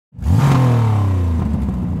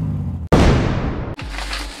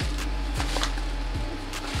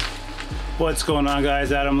What's going on,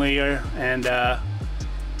 guys? Adam Lee here, and I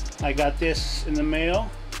got this in the mail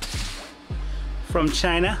from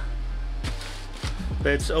China.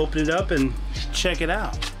 Let's open it up and check it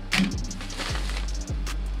out.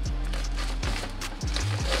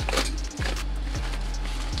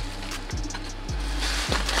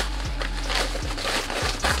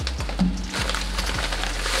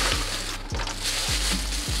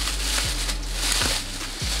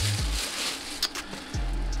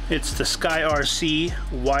 It's the SkyRC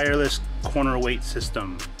wireless corner weight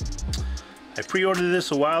system. I pre-ordered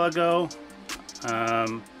this a while ago,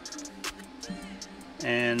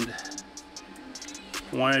 and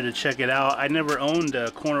wanted to check it out. I never owned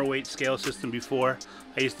a corner weight scale system before.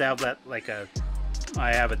 I used to have that,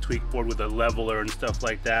 I have a tweak board with a leveler and stuff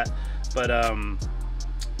like that, but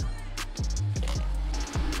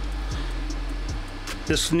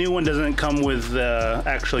this new one doesn't come with the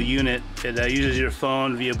actual unit. It uses your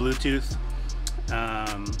phone via Bluetooth.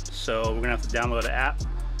 So we're gonna have to download an app.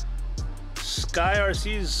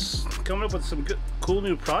 SkyRC's coming up with some good, cool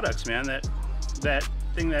new products, man. That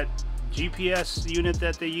GPS unit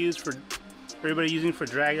that they use for everybody using for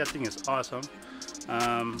drag, that thing is awesome.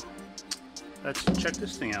 Let's check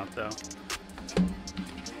this thing out though.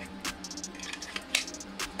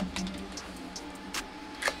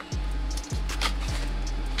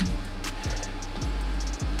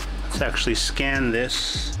 Let's actually scan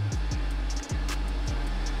this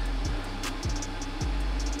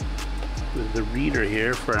with the reader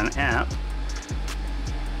here for an app.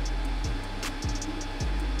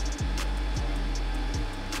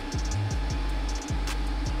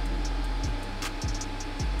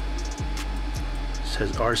 It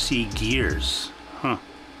says RC Gears. Huh.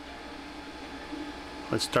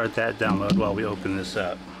 Let's start that download while we open this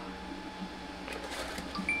up.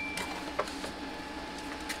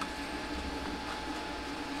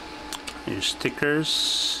 Your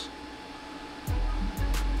stickers.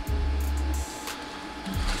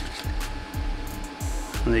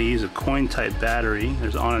 And they use a coin type battery.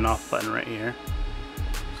 There's an on and off button right here.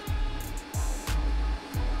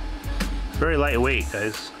 Very lightweight,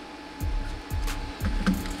 guys.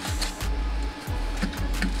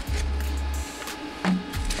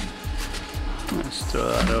 Let's throw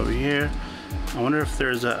that over here. I wonder if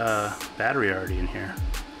there's a battery already in here.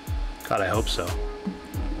 God, I hope so.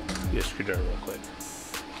 Get a screwdriver real quick.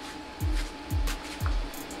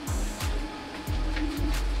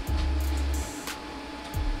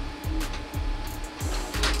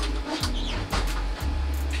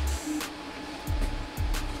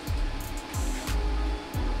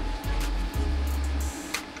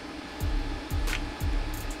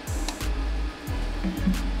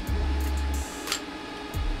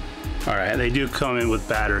 Alright, they do come in with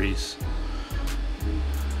batteries.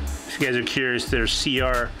 If you guys are curious, they're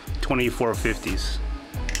CR2450s.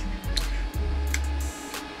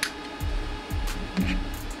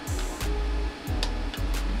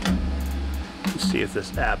 Let's see if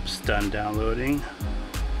this app's done downloading.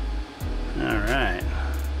 Alright.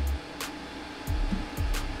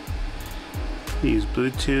 Use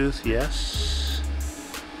Bluetooth, yes.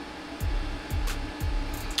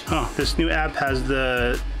 Oh, this new app has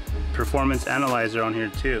the performance analyzer on here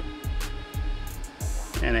too.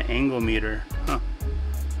 And an angle meter. Huh. I'm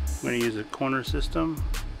going to use a corner system.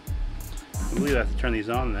 I believe I have to turn these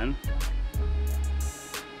on then.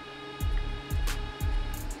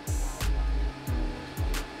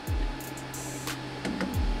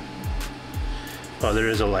 Oh, there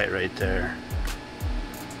is a light right there.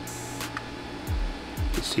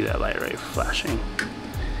 You can see that light right flashing.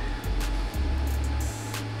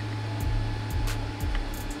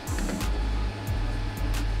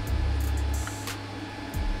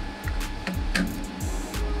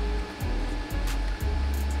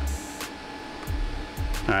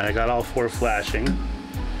 Alright, I got all four flashing. It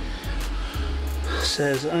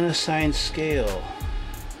says unassigned scale.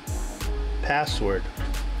 Password.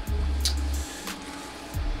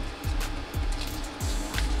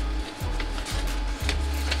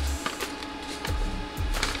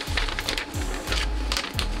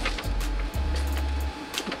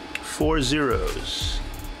 Four zeros.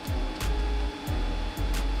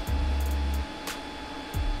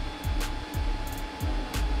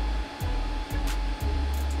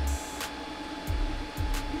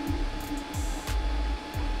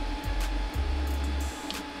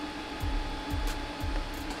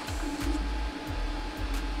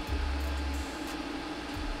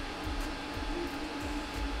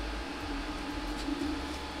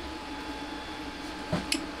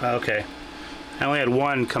 Okay, I only had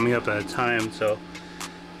one coming up at a time, so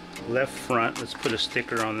left front, let's put a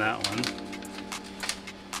sticker on that one.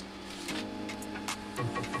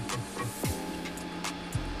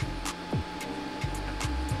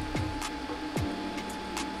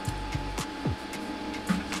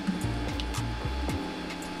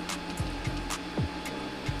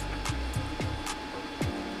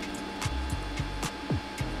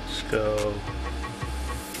 go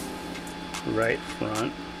right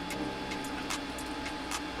front.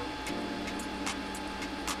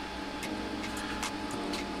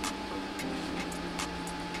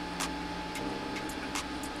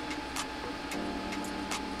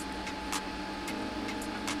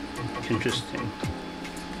 Interesting.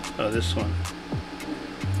 Oh, this one.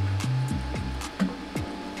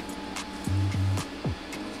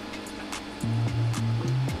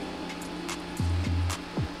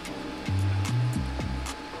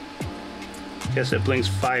 Guess it blinks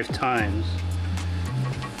 5 times.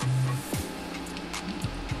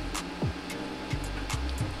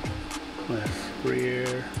 Left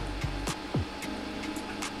rear.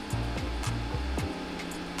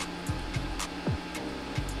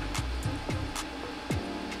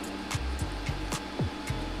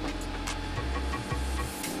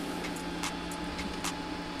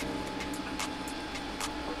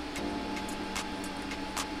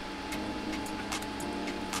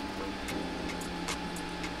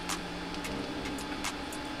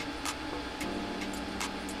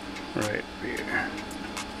 Right rear.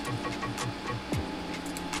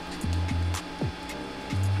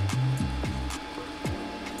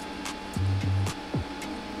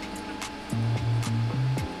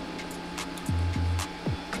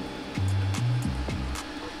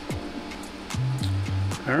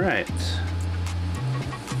 All right.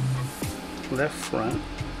 Left front.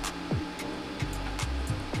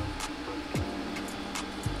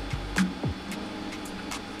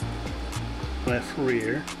 Left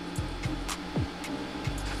rear.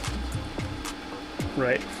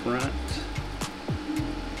 Right front,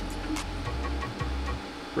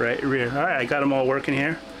 right rear. All right, I got them all working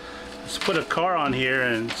here. Let's put a car on here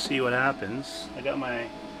and see what happens. I got my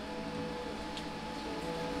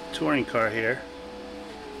touring car here.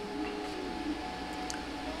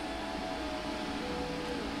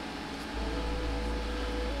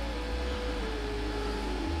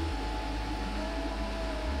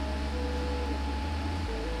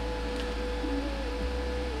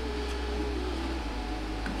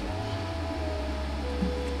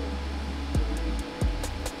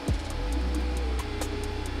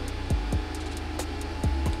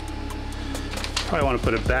 Probably want to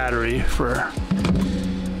put a battery for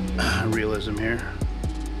realism here.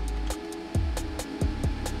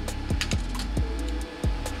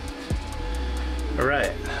 All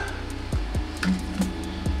right.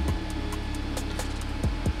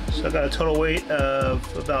 So I got a total weight of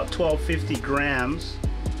about 1250 grams.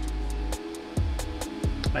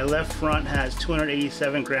 My left front has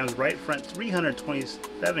 287 grams, right front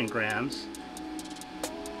 327 grams.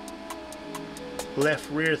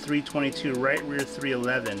 Left rear 322, right rear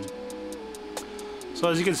 311. So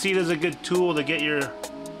as you can see, this is a good tool to get your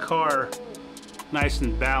car nice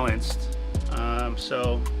and balanced.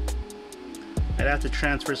 So I'd have to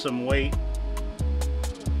transfer some weight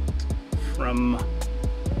from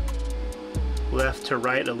left to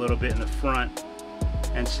right a little bit in the front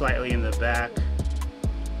and slightly in the back.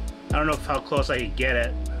 I don't know how close I could get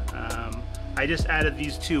it. I just added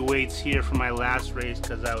these 2 weights here for my last race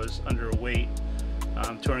because I was underweight.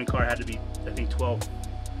 Touring car had to be, I think,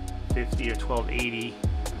 1250 or 1280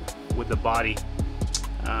 with the body.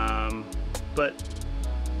 But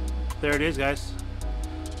there it is, guys.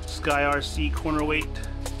 SkyRC corner weight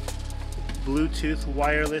Bluetooth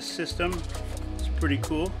wireless system. It's pretty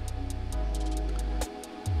cool.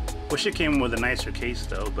 Wish it came with a nicer case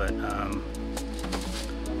though, but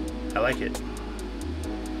I like it.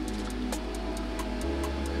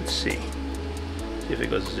 Let's see. See if it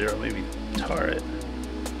goes to 0, maybe tar it.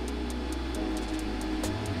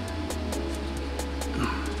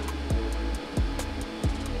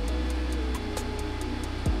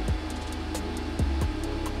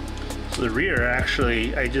 So the rear,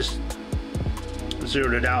 actually, I just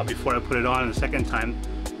zeroed it out before I put it on the second time.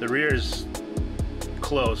 The rear is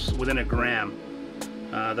close, within a gram.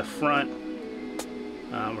 The front,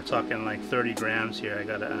 we're talking like 30 grams here. I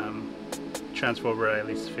gotta transfer over at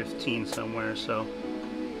least 15 somewhere, so.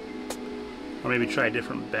 Or maybe try a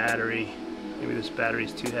different battery. Maybe this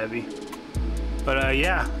battery's too heavy. But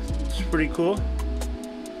yeah, it's pretty cool.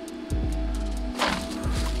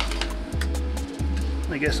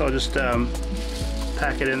 I guess I'll just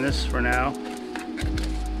pack it in this for now.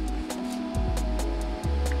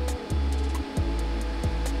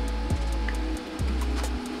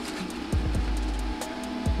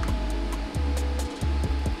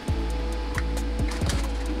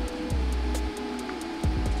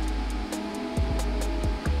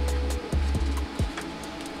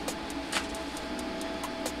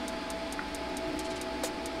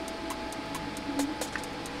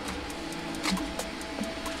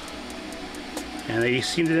 and the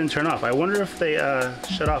AC didn't turn off. I wonder if they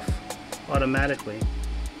shut off automatically.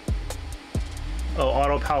 Oh,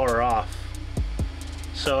 auto power off.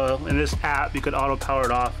 So in this app you could auto power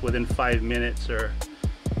it off within 5 minutes or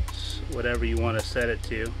whatever you want to set it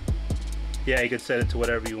to. Yeah, you could set it to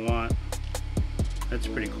whatever you want. That's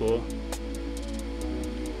pretty cool.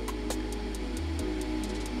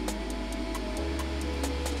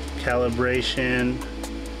 Calibration.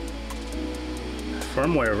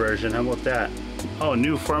 Firmware version, how about that? Oh,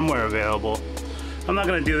 new firmware available. I'm not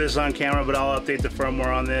going to do this on camera, but I'll update the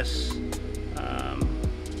firmware on this.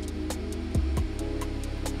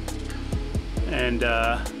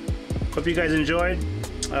 Hope you guys enjoyed.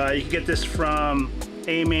 You can get this from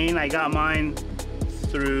AMain. I got mine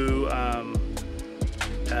through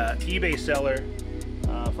eBay seller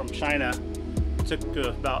from China. It took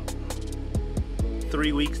about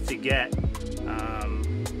 3 weeks to get.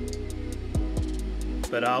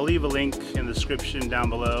 But I'll leave a link in the description down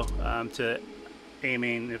below to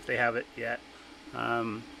AMain if they have it yet.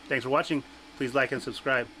 Thanks for watching. Please like and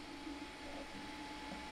subscribe.